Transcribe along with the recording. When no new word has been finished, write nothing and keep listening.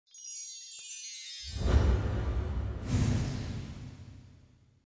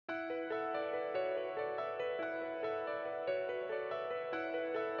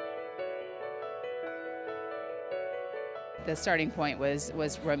The starting point was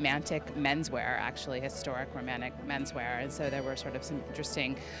romantic menswear, actually, historic romantic menswear. And so there were sort of some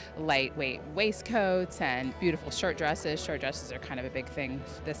interesting lightweight waistcoats and beautiful shirt dresses. Shirt dresses are kind of a big thing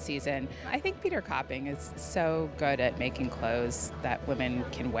this season. I think Peter Copping is so good at making clothes that women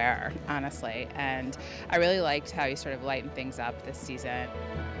can wear, honestly. And I really liked how he sort of lightened things up this season.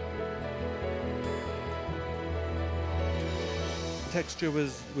 Texture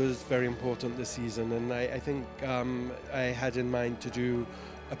was very important this season, and I think I had in mind to do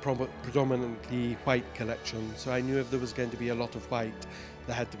a predominantly white collection. So I knew if there was going to be a lot of white,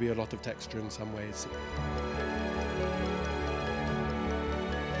 there had to be a lot of texture in some ways.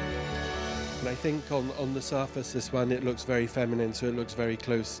 And I think on the surface, this one, it looks very feminine, so it looks very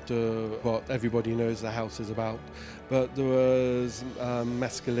close to what everybody knows the house is about. But there was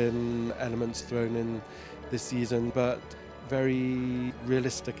masculine elements thrown in this season, but very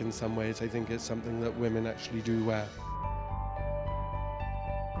realistic in some ways. I think it's something that women actually do wear.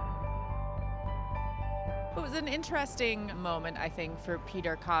 It was an interesting moment, I think, for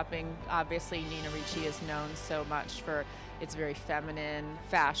Peter Copping. Obviously, Nina Ricci is known so much for its very feminine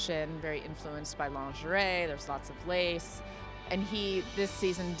fashion, very influenced by lingerie. There's lots of lace. And he, this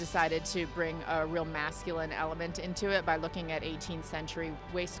season, decided to bring a real masculine element into it by looking at 18th century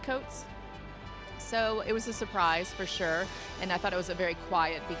waistcoats. So it was a surprise for sure, and I thought it was a very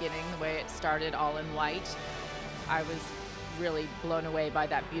quiet beginning, the way it started all in white. I was really blown away by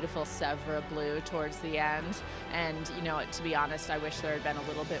that beautiful Sèvres blue towards the end, and you know, to be honest, I wish there had been a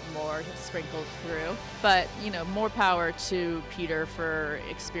little bit more sprinkled through. But you know, more power to Peter for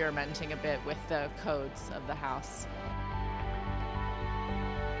experimenting a bit with the codes of the house.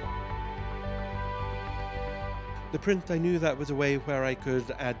 The print, I knew that was a way where I could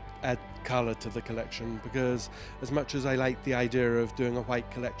add colour to the collection, because as much as I like the idea of doing a white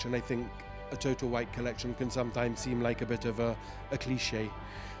collection, I think a total white collection can sometimes seem like a bit of a cliche.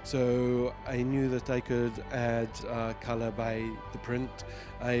 So I knew that I could add colour by the print.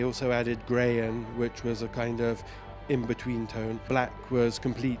 I also added grey in, which was a kind of in-between tone. Black was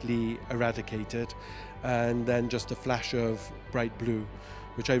completely eradicated, and then just a flash of bright blue,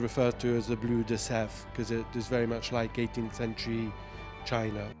 which I refer to as the bleu de Sèvres, because it is very much like 18th century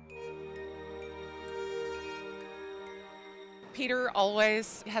China. Peter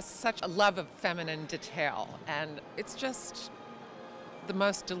always has such a love of feminine detail, and it's just the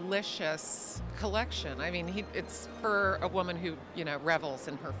most delicious collection. I mean, it's for a woman who, you know, revels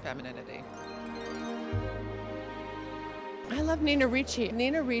in her femininity. I love Nina Ricci.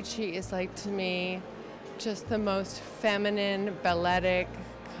 Nina Ricci is, like, to me, just the most feminine, balletic,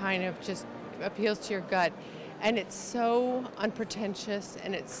 kind of just appeals to your gut. And it's so unpretentious,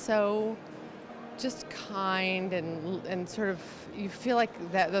 and it's so just kind, and sort of, you feel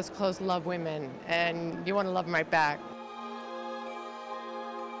like that those clothes love women, and you want to love them right back.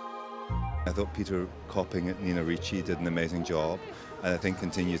 I thought Peter Copping at Nina Ricci did an amazing job, and I think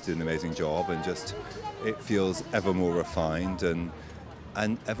continues to do an amazing job, and just it feels ever more refined and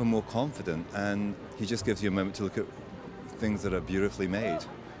ever more confident, and he just gives you a moment to look at things that are beautifully made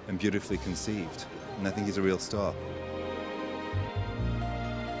and beautifully conceived, and I think he's a real star.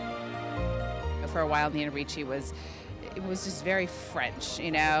 For a while, Nina Ricci was just very French, you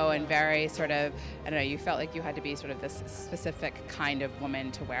know, and very sort of, I don't know, you felt like you had to be sort of this specific kind of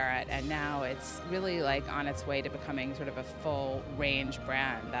woman to wear it, and now it's really like on its way to becoming sort of a full range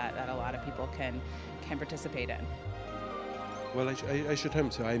brand that a lot of people can participate in. Well, I should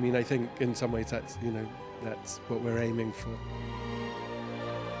hope so. I mean, I think in some ways that's, you know, that's what we're aiming for.